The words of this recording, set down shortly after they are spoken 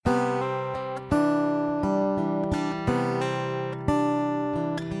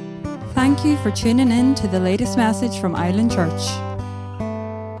Thank you for tuning in to the latest message from Island Church.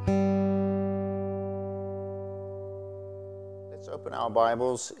 Let's open our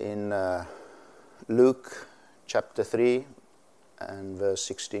Bibles in Luke chapter 3 and verse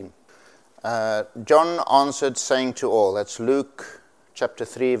 16. John answered, saying to all, that's Luke chapter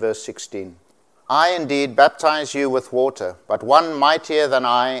 3 verse 16. I indeed baptize you with water, but one mightier than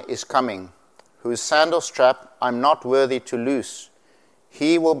I is coming, whose sandal strap I'm not worthy to loose.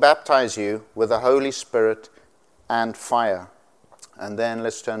 He will baptize you with the Holy Spirit and fire. And then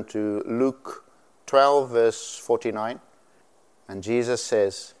let's turn to Luke 12 verse 49. And Jesus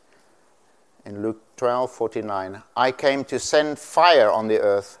says in Luke 12:49, I came to send fire on the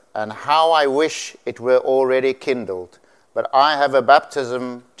earth, and how I wish it were already kindled. But I have a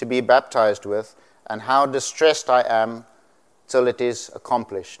baptism to be baptized with, and how distressed I am till it is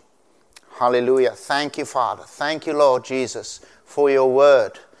accomplished. Hallelujah. Thank you, Father. Thank you, Lord Jesus, for your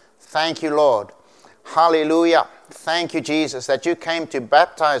word. Thank you, Lord. Hallelujah. Thank you, Jesus, that you came to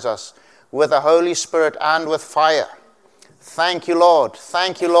baptize us with the Holy Spirit and with fire. Thank you, Lord.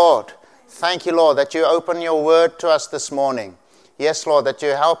 Thank you, Lord. Thank you, Lord, that you open your word to us this morning. Yes, Lord, that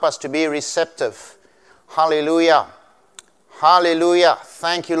you help us to be receptive. Hallelujah. Hallelujah.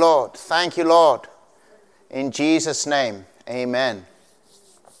 Thank you, Lord. Thank you, Lord. In Jesus' name, amen.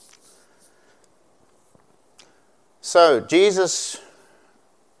 So, Jesus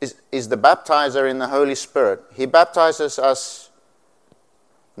is the baptizer in the Holy Spirit. He baptizes us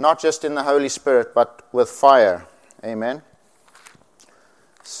not just in the Holy Spirit, but with fire. Amen.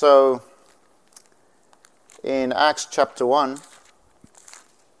 So, in Acts chapter 1,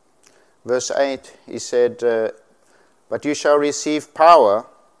 verse 8, he said, but you shall receive power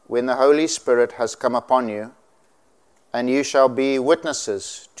when the Holy Spirit has come upon you, and you shall be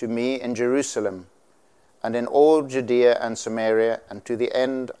witnesses to me in Jerusalem, and in all Judea and Samaria, and to the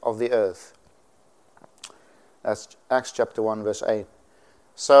end of the earth. That's Acts chapter 1, verse 8.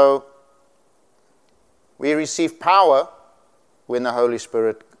 So, we receive power when the Holy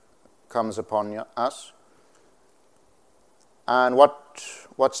Spirit comes upon us. And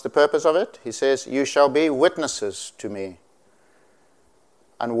what's the purpose of it? He says, you shall be witnesses to me.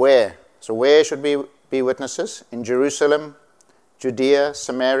 And where? So where should we be witnesses? In Jerusalem, Judea,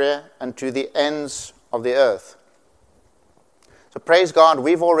 Samaria, and to the ends of the earth. So praise God,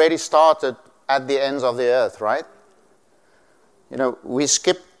 we've already started at the ends of the earth, right? You know, we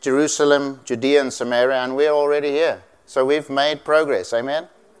skipped Jerusalem, Judea, and Samaria, and we're already here. So we've made progress, amen?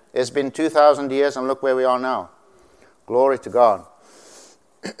 It's been 2,000 years, and look where we are now. Glory to God.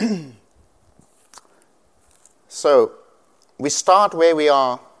 So, we start where we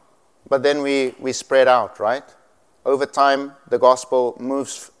are, but then we spread out, right? Over time, the gospel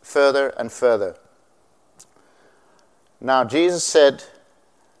moves further and further. Now, Jesus said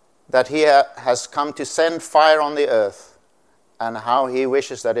that he has come to send fire on the earth, and how he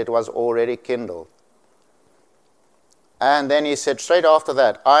wishes that it was already kindled. And then he said straight after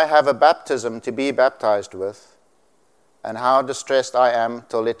that, I have a baptism to be baptized with, and how distressed I am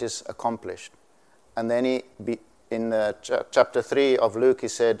till it is accomplished. And then in chapter 3 of Luke, he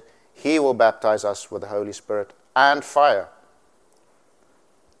said, he will baptize us with the Holy Spirit and fire.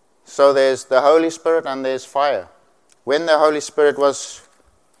 So there's the Holy Spirit and there's fire. When the Holy Spirit was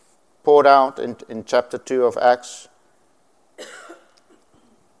poured out in chapter 2 of Acts,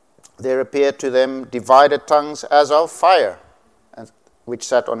 there appeared to them divided tongues as of fire, which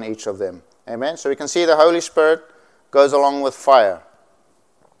sat on each of them. Amen? So we can see the Holy Spirit goes along with fire.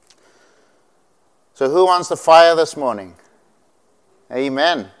 So who wants the fire this morning?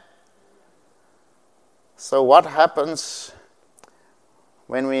 Amen. So what happens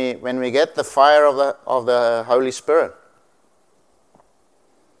when we get the fire of the Holy Spirit?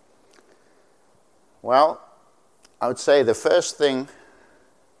 Well, I would say the first thing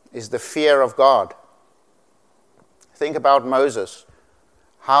is the fear of God. Think about Moses.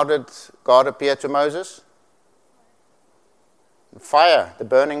 How did God appear to Moses? Fire, the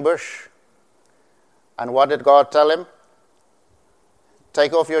burning bush. And what did God tell him?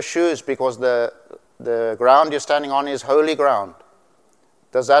 Take off your shoes, because the ground you're standing on is holy ground.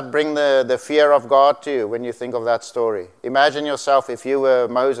 Does that bring the fear of God to you when you think of that story? Imagine yourself if you were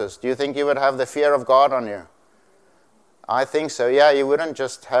Moses. Do you think you would have the fear of God on you? I think so. Yeah, you wouldn't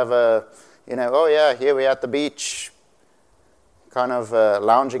just have oh yeah, here we're at the beach, kind of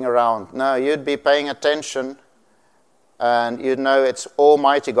lounging around. No, you'd be paying attention, and you'd know it's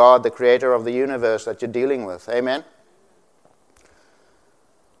Almighty God, the creator of the universe, that you're dealing with. Amen?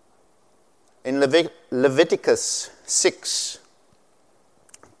 In Leviticus 6,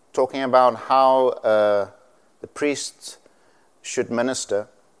 talking about how the priests should minister,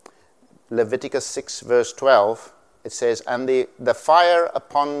 Leviticus 6 verse 12, it says, "And the fire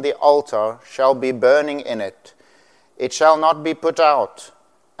upon the altar shall be burning in it. It shall not be put out,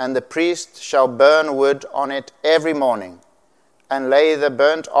 and the priest shall burn wood on it every morning, and lay the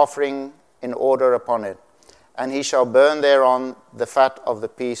burnt offering in order upon it. And he shall burn thereon the fat of the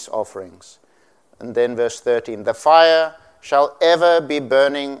peace offerings." And then verse 13, "The fire shall ever be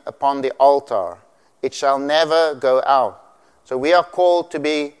burning upon the altar. It shall never go out." So we are called to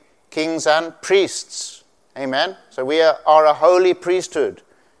be kings and priests. Amen? So we are a holy priesthood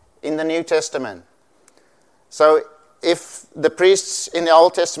in the New Testament. So if the priests in the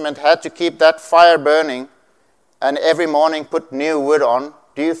Old Testament had to keep that fire burning and every morning put new wood on,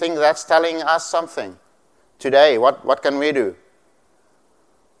 do you think that's telling us something? Today, what can we do?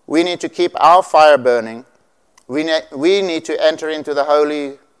 We need to keep our fire burning. We need to enter into the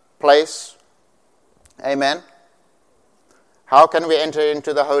holy place. Amen? How can we enter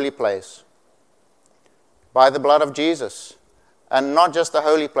into the holy place? By the blood of Jesus. And not just the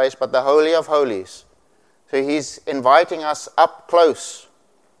holy place, but the Holy of Holies. So he's inviting us up close.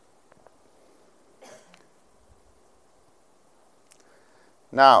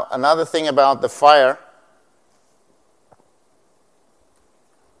 Now, another thing about the fire.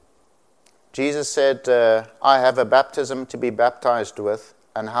 Jesus said, "I have a baptism to be baptized with,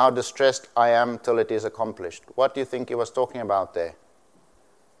 and how distressed I am till it is accomplished." What do you think he was talking about there?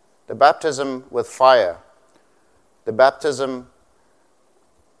 The baptism with fire. The baptism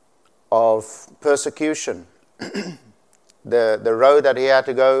of persecution. the road that he had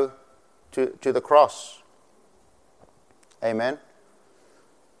to go to the cross. Amen?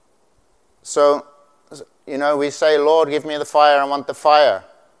 So, we say, "Lord, give me the fire, I want the fire."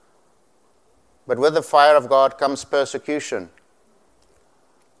 But with the fire of God comes persecution.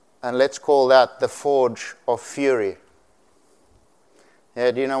 And let's call that the forge of fury.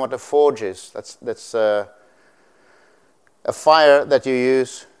 Yeah, do you know what a forge is? That's a fire that you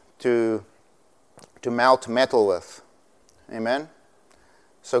use to melt metal with. Amen?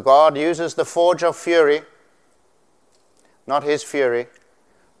 So God uses the forge of fury, not his fury,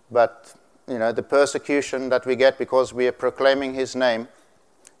 but the persecution that we get because we are proclaiming his name.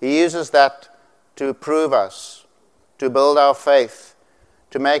 He uses that to prove us, to build our faith,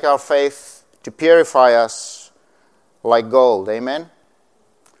 to make our faith, to purify us like gold. Amen?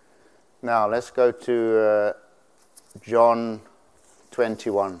 Now, let's go to John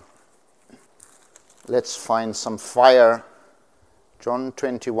 21. Let's find some fire. John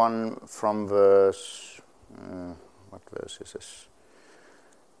 21 from verse... what verse is this?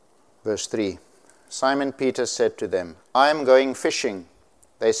 Verse 3. "Simon Peter said to them, 'I am going fishing.'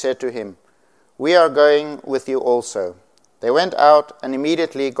 They said to him, 'We are going with you also.' They went out and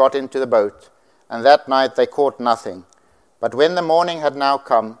immediately got into the boat, and that night they caught nothing. But when the morning had now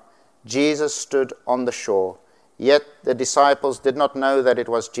come, Jesus stood on the shore. Yet the disciples did not know that it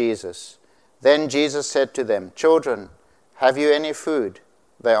was Jesus. Then Jesus said to them, 'Children, have you any food?'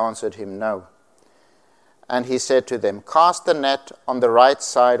 They answered him, 'No.' And he said to them, 'Cast the net on the right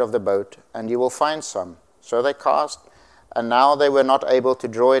side of the boat, and you will find some.' So they cast, and now they were not able to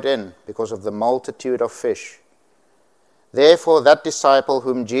draw it in, because of the multitude of fish. Therefore that disciple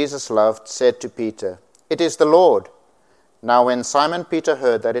whom Jesus loved said to Peter, 'It is the Lord.' Now when Simon Peter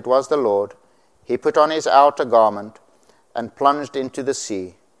heard that it was the Lord, he put on his outer garment and plunged into the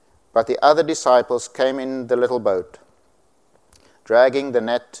sea. But the other disciples came in the little boat, dragging the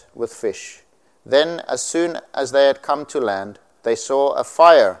net with fish. Then, as soon as they had come to land, they saw a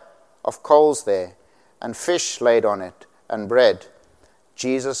fire of coals there, and fish laid on it, and bread.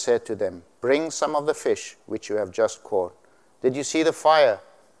 Jesus said to them, 'Bring some of the fish which you have just caught.'" Did you see the fire?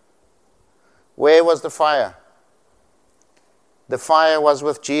 Where was the fire? The fire was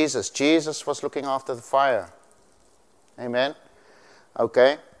with Jesus. Jesus was looking after the fire. Amen?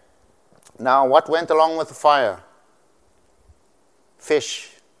 Okay. Now, what went along with the fire?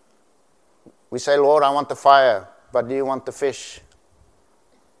 Fish. We say, "Lord, I want the fire," but do you want the fish?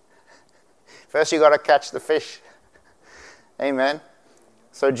 First, you got to catch the fish. Amen.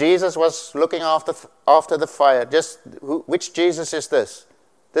 So Jesus was looking after the fire. Which Jesus is this?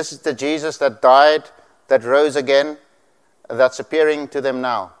 This is the Jesus that died, that rose again, that's appearing to them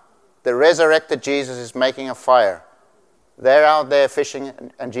now. The resurrected Jesus is making a fire. They're out there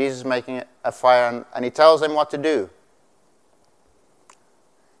fishing, and Jesus is making a fire, and he tells them what to do.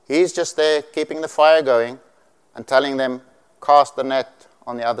 He's just there keeping the fire going and telling them, "Cast the net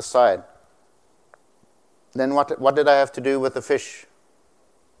on the other side." Then what did I have to do with the fish?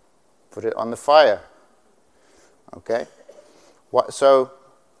 Put it on the fire. Okay? So,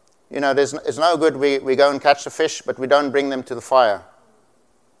 it's no good we go and catch the fish, but we don't bring them to the fire.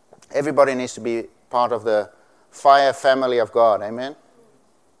 Everybody needs to be part of the fire family of God. Amen?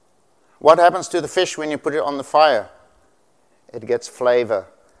 What happens to the fish when you put it on the fire? It gets flavor.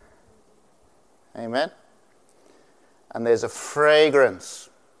 Amen? And there's a fragrance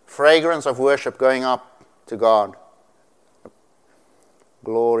of worship going up to God.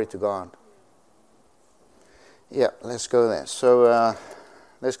 Glory to God. Yeah, let's go there. So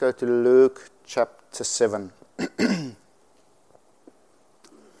let's go to Luke chapter 7.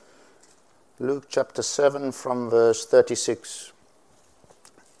 Luke chapter 7 from verse 36.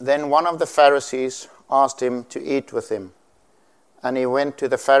 Then one of the Pharisees asked him to eat with him. And he went to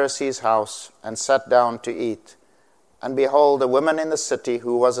the Pharisee's house and sat down to eat. And behold, a woman in the city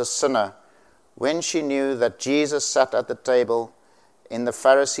who was a sinner, when she knew that Jesus sat at the table in the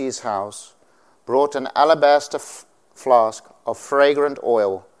Pharisee's house, brought an alabaster flask of fragrant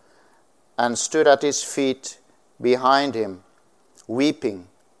oil, and stood at his feet behind him, weeping.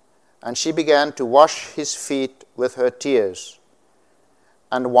 And she began to wash his feet with her tears,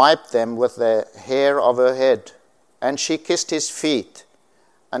 and wiped them with the hair of her head. And she kissed his feet,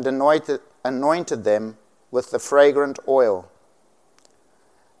 and anointed them with the fragrant oil.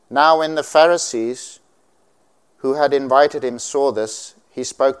 Now when the Pharisees who had invited him saw this, he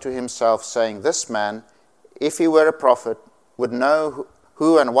spoke to himself, saying, This man, if he were a prophet, would know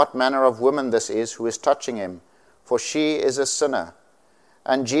who and what manner of woman this is who is touching him, for she is a sinner.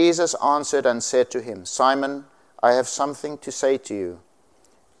 And Jesus answered and said to him, Simon, I have something to say to you.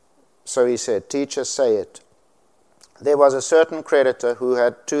 So he said, Teacher, say it. There was a certain creditor who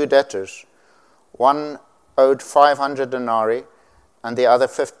had 2 debtors. One owed 500 denarii and the other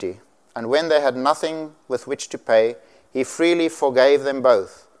 50. And when they had nothing with which to pay, he freely forgave them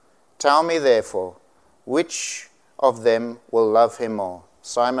both. Tell me therefore, which of them will love him more?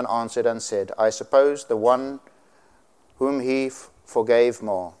 Simon answered and said, I suppose the one whom he forgave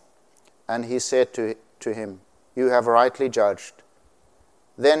more. And he said to him, You have rightly judged.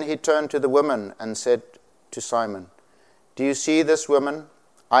 Then he turned to the woman and said to Simon, Do you see this woman?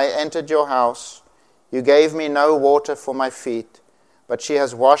 I entered your house. You gave me no water for my feet, but she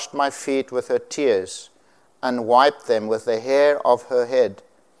has washed my feet with her tears and wiped them with the hair of her head.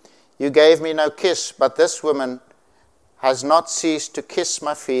 You gave me no kiss, but this woman has not ceased to kiss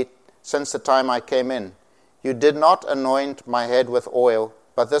my feet since the time I came in. You did not anoint my head with oil,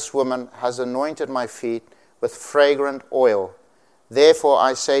 but this woman has anointed my feet with fragrant oil. Therefore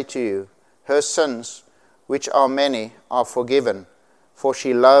I say to you, her sins, which are many, are forgiven, for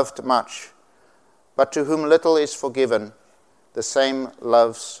she loved much. But to whom little is forgiven, the same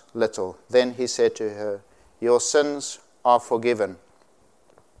loves little. Then he said to her, Your sins are forgiven.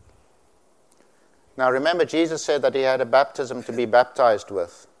 Now remember, Jesus said that he had a baptism to be baptized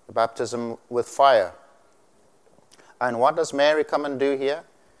with, a baptism with fire. And what does Mary come and do here?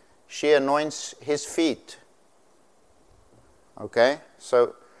 She anoints his feet. Okay?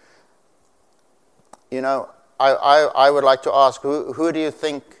 So, I would like to ask, who do you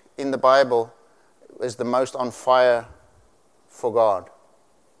think in the Bible is the most on fire for God?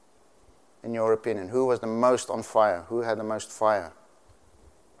 In your opinion, who was the most on fire? Who had the most fire?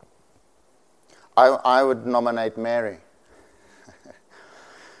 I would nominate Mary.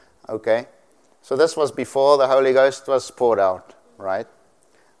 Okay? So this was before the Holy Ghost was poured out, right?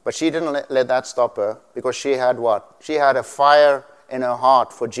 But she didn't let that stop her, because she had what? She had a fire in her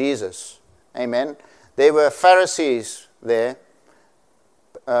heart for Jesus. Amen? There were Pharisees there,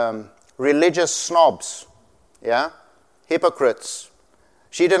 religious snobs, hypocrites.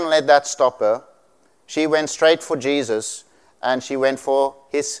 She didn't let that stop her. She went straight for Jesus, and she went for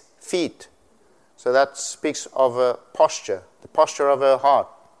his feet. So that speaks of a posture, the posture of her heart.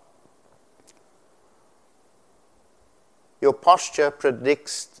 Your posture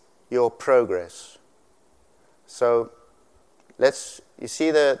predicts your progress. So you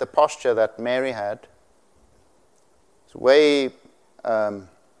see the posture that Mary had. It's way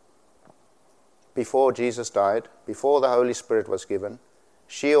before Jesus died, before the Holy Spirit was given.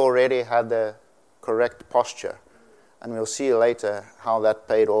 She already had the correct posture. And we'll see later how that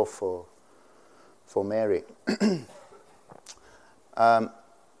paid off for Mary.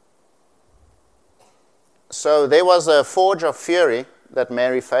 So there was a forge of fury that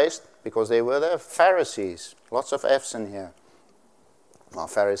Mary faced, because they were the Pharisees. Lots of F's in here. Well,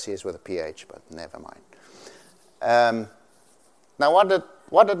 Pharisees with a PH, but never mind. Now,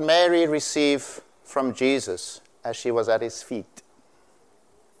 what did Mary receive from Jesus as she was at his feet?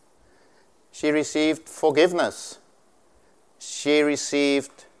 She received forgiveness. She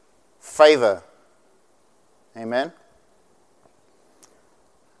received favor. Amen?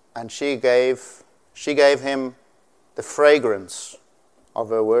 And she gave him the fragrance of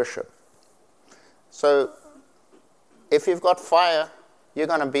her worship. So if you've got fire, you're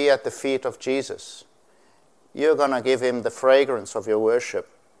going to be at the feet of Jesus. You're going to give him the fragrance of your worship.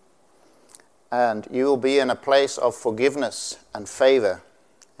 And you will be in a place of forgiveness and favor.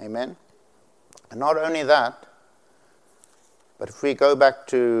 Amen? And not only that, but if we go back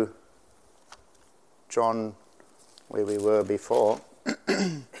to John, where we were before,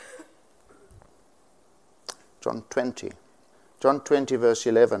 John 20. John 20, verse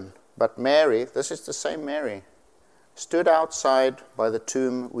 11. But Mary, this is the same Mary, stood outside by the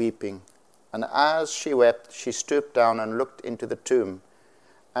tomb weeping. And as she wept, she stooped down and looked into the tomb.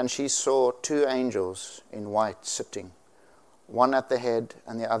 And she saw two angels in white sitting, one at the head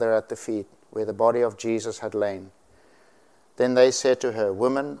and the other at the feet, where the body of Jesus had lain. Then they said to her,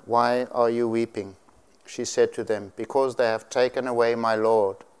 Woman, why are you weeping? She said to them, Because they have taken away my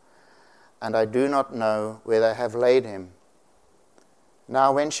Lord, and I do not know where they have laid him.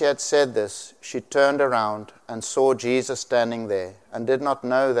 Now when she had said this, she turned around and saw Jesus standing there, and did not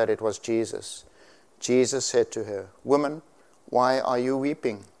know that it was Jesus. Jesus said to her, Woman, why are you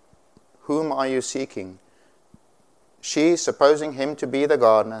weeping? Whom are you seeking? She, supposing him to be the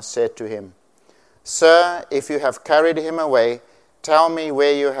gardener, said to him, Sir, if you have carried him away, tell me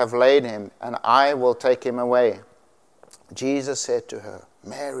where you have laid him, and I will take him away. Jesus said to her,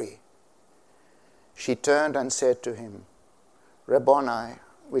 Mary. She turned and said to him, Rabboni,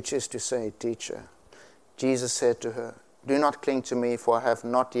 which is to say, teacher. Jesus said to her, Do not cling to me, for I have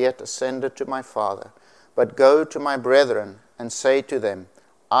not yet ascended to my Father, but go to my brethren and say to them,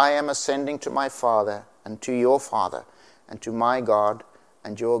 I am ascending to my Father and to your Father, and to my God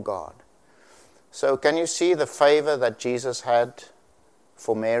and your God. So can you see the favor that Jesus had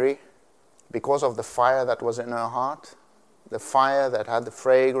for Mary because of the fire that was in her heart? The fire that had the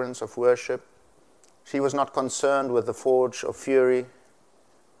fragrance of worship. She was not concerned with the forge of fury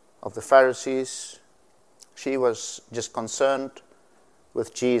of the Pharisees. She was just concerned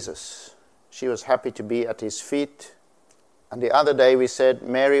with Jesus. She was happy to be at his feet. And the other day we said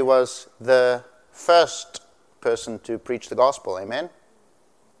Mary was the first person to preach the gospel. Amen?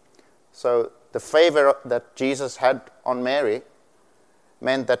 So the favor that Jesus had on Mary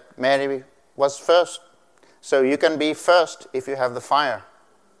meant that Mary was first. So you can be first if you have the fire.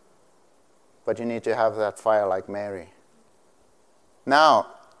 But you need to have that fire like Mary. Now,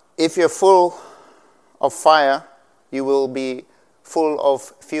 if you're full of fire, you will be full of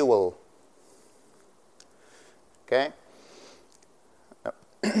fuel. Okay?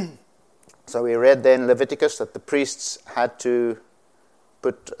 So we read then in Leviticus that the priests had to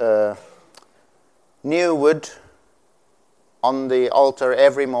put new wood on the altar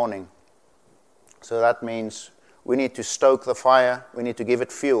every morning. So that means we need to stoke the fire, we need to give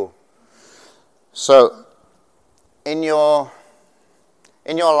it fuel. So in your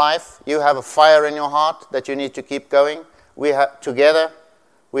life, you have a fire in your heart that you need to keep going. Together,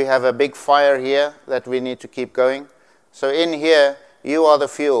 we have a big fire here that we need to keep going. So in here, you are the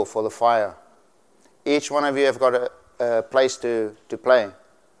fuel for the fire. Each one of you have got a place to play.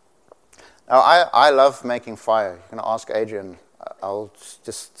 Now, I love making fire. You can ask Adrian. I'll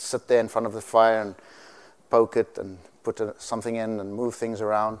just sit there in front of the fire and poke it and put something in and move things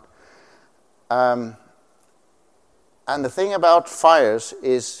around. And the thing about fires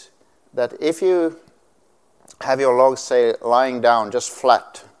is that if you have your logs, say, lying down just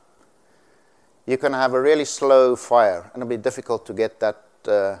flat, you can have a really slow fire, and it'll be difficult to get that,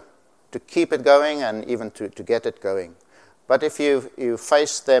 to keep it going and even to get it going. But if you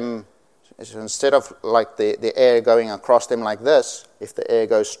face them, instead of like the air going across them like this, if the air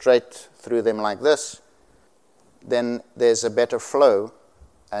goes straight through them like this, then there's a better flow,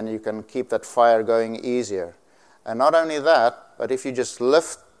 and you can keep that fire going easier. And not only that, but if you just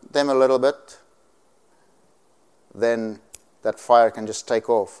lift them a little bit, then that fire can just take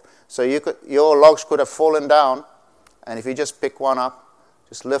off. So your logs could have fallen down, and if you just pick one up,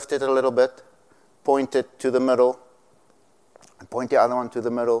 just lift it a little bit, point it to the middle, and point the other one to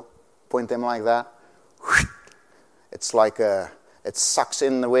the middle, point them like that. It's like it sucks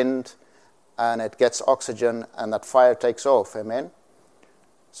in the wind, and it gets oxygen, and that fire takes off. Amen?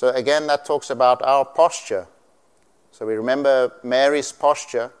 So again, that talks about our posture. So we remember Mary's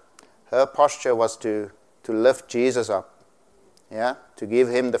posture. Her posture was to lift Jesus up, to give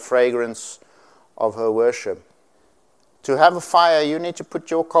him the fragrance of her worship. To have a fire, you need to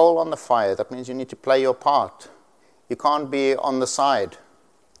put your coal on the fire. That means you need to play your part. You can't be on the side.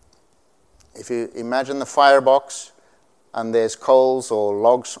 If you imagine the firebox and there's coals or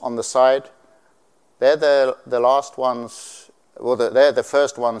logs on the side, they're the last ones, they're the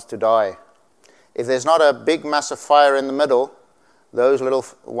first ones to die. If there's not a big massive fire in the middle, those little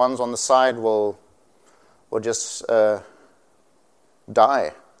ones on the side will just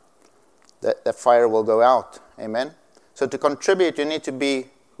die. That fire will go out. Amen? So to contribute, you need to be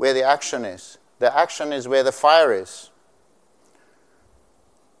where the action is. The action is where the fire is.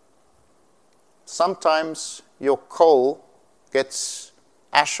 Sometimes your coal gets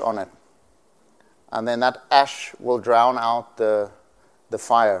ash on it, and then that ash will drown out the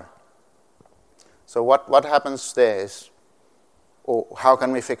fire. So what happens there is, or how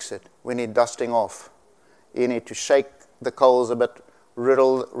can we fix it? We need dusting off. You need to shake the coals a bit,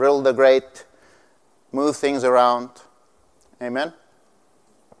 riddle the grate, move things around. Amen?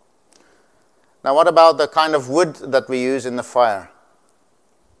 Now what about the kind of wood that we use in the fire?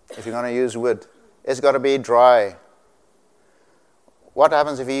 If you're going to use wood, it's got to be dry. What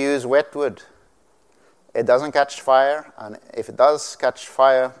happens if you use wet wood? It doesn't catch fire, and if it does catch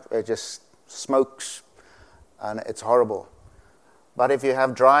fire, it just smokes, and it's horrible. But if you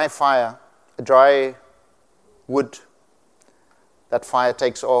have dry wood, that fire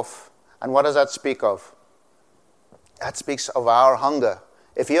takes off. And what does that speak of? That speaks of our hunger.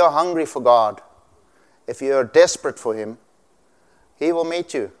 If you're hungry for God, if you're desperate for Him, He will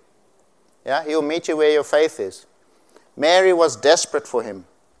meet you. Yeah, He will meet you where your faith is. Mary was desperate for Him.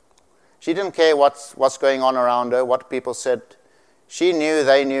 She didn't care what's going on around her, what people said. She knew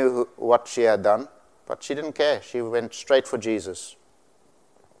they knew what she had done, but she didn't care. She went straight for Jesus.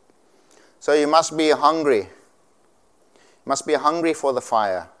 So you must be hungry. You must be hungry for the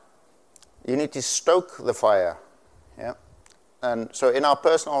fire. You need to stoke the fire. Yeah. And so in our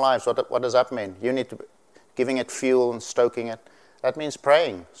personal lives, what does that mean? You need to be giving it fuel and stoking it. That means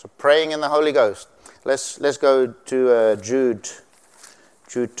praying. So praying in the Holy Ghost. Let's go to Jude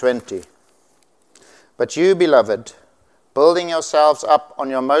 20. But you, beloved, building yourselves up on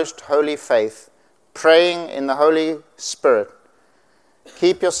your most holy faith, praying in the Holy Spirit,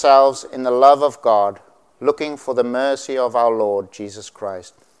 keep yourselves in the love of God, looking for the mercy of our Lord Jesus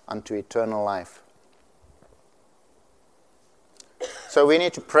Christ unto eternal life. So we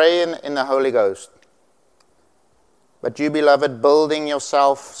need to pray in the Holy Ghost. But you, beloved, building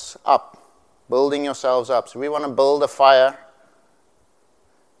yourselves up. Building yourselves up. So we want to build a fire.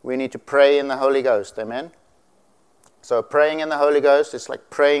 We need to pray in the Holy Ghost. Amen? So praying in the Holy Ghost is like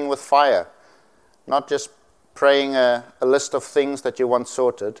praying with fire. Not just praying a list of things that you want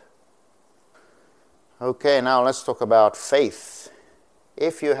sorted. Okay, now let's talk about faith.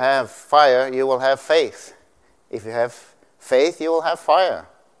 If you have fire, you will have faith. If you have faith, you will have fire.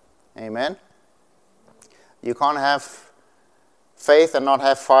 Amen? You can't have faith and not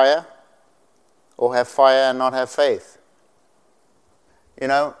have fire, or have fire and not have faith. You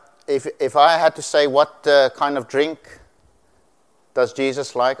know, if I had to say what kind of drink does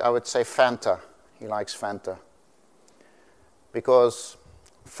Jesus like, I would say Fanta. He likes Fanta. Because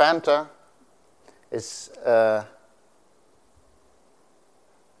Fanta is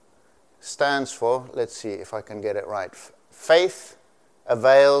stands for, let's see if I can get it right. Faith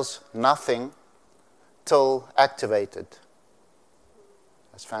avails nothing till activated.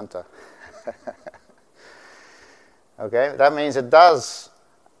 That's Fanta. Okay, that means it does.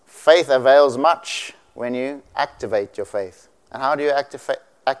 Faith avails much when you activate your faith. And how do you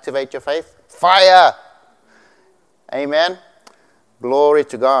activate your faith? Fire! Amen? Glory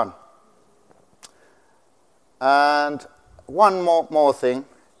to God. And one more thing.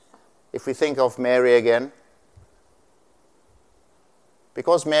 If we think of Mary again.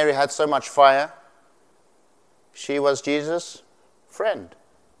 Because Mary had so much fire, she was Jesus' friend.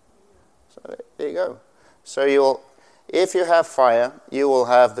 So there you go. So if you have fire, you will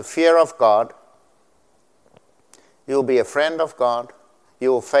have the fear of God. You'll be a friend of God.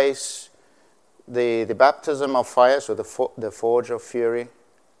 You will face the baptism of fire, so the forge of fury.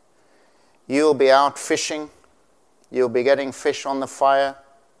 You'll be out fishing. You'll be getting fish on the fire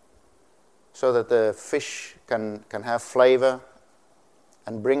so that the fish can have flavor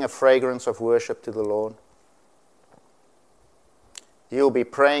and bring a fragrance of worship to the Lord. You'll be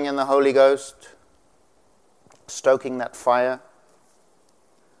praying in the Holy Ghost, stoking that fire,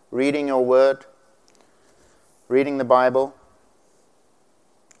 reading your word, reading the Bible,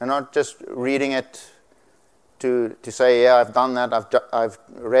 and not just reading it to say, yeah, I've done that, I've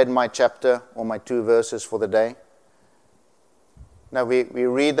read my chapter or my 2 verses for the day. No, we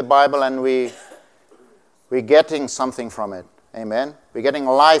read the Bible and we're getting something from it. Amen? We're getting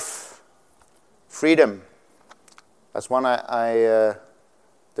life, freedom. That's one I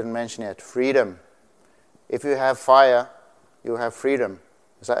didn't mention yet. Freedom. If you have fire, you have freedom.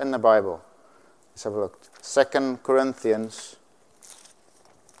 Is that in the Bible? Let's have a look. 2 Corinthians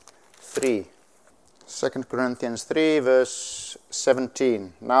 3. 2 Corinthians 3, verse verse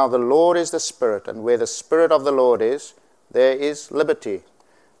 17. Now the Lord is the Spirit, and where the Spirit of the Lord is, there is liberty.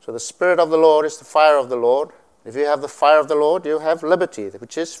 So the Spirit of the Lord is the fire of the Lord. If you have the fire of the Lord, you have liberty,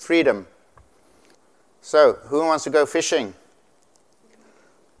 which is freedom. So, who wants to go fishing?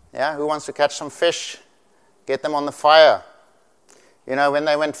 Yeah, who wants to catch some fish? Get them on the fire. You know, when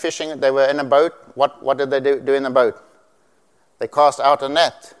they went fishing, they were in a boat. What did they do in the boat? They cast out a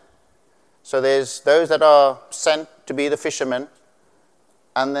net. So there's those that are sent to be the fishermen,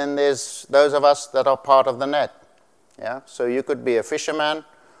 and then there's those of us that are part of the net. Yeah, so you could be a fisherman,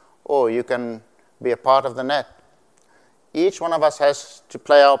 or you can be a part of the net. Each one of us has to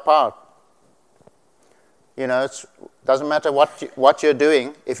play our part. You know, it doesn't matter what you're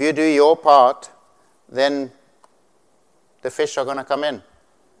doing. If you do your part, then the fish are going to come in.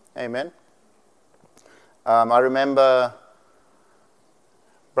 Amen. I remember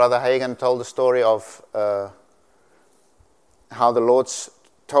Brother Hagen told the story of how the Lord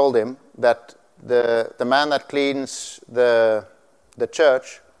told him that the man that cleans the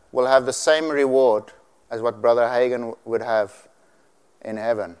church will have the same reward as what Brother Hagen would have in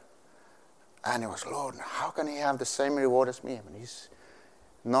heaven. And he was, Lord, how can he have the same reward as me? I mean, he's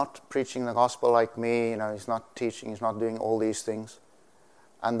not preaching the gospel like me. You know, he's not teaching. He's not doing all these things.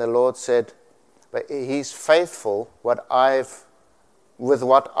 And the Lord said, but he's faithful with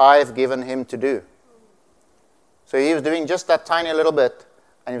what I've given him to do. So he was doing just that tiny little bit,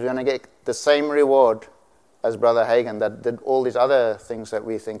 and he's going to get the same reward as Brother Hagen that did all these other things that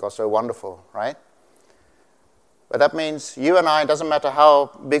we think are so wonderful, right? But that means you and I, it doesn't matter how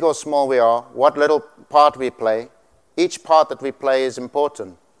big or small we are, what little part we play, each part that we play is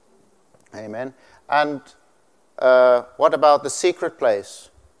important. Amen. And what about the secret place?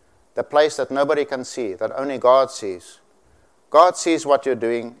 The place that nobody can see, that only God sees. God sees what you're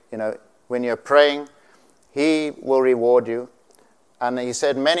doing. You know, when you're praying, He will reward you. And He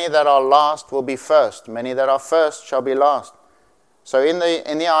said, many that are last will be first. Many that are first shall be last. So in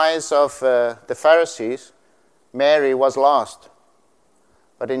the eyes of the Pharisees, Mary was last.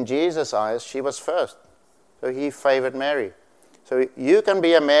 But in Jesus' eyes, she was first. So He favored Mary. So you can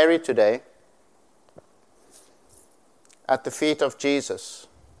be a Mary today at the feet of Jesus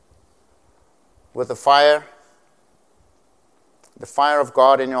with the fire of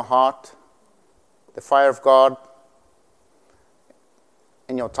God in your heart, the fire of God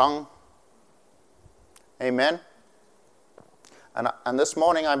in your tongue. Amen. And this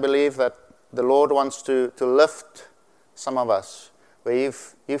morning I believe that the Lord wants to lift some of us where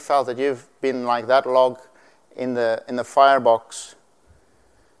you felt that you've been like that log in the firebox,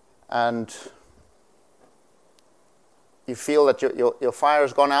 and you feel that your fire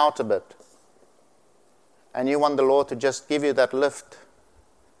has gone out a bit, and you want the Lord to just give you that lift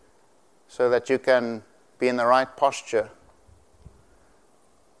so that you can be in the right posture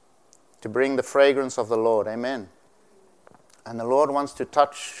to bring the fragrance of the Lord. Amen. And the Lord wants to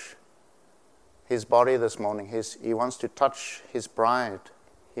touch His body this morning. He wants to touch His bride.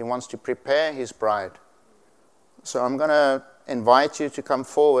 He wants to prepare His bride. So I'm going to invite you to come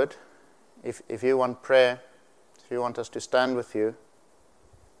forward if you want prayer, if you want us to stand with you.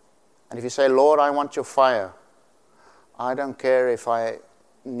 And if you say, Lord, I want your fire. I don't care if I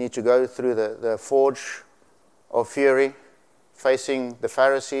need to go through the forge of fury facing the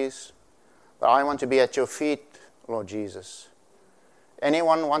Pharisees, but I want to be at your feet, Lord Jesus.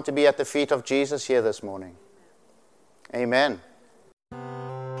 Anyone want to be at the feet of Jesus here this morning? Amen.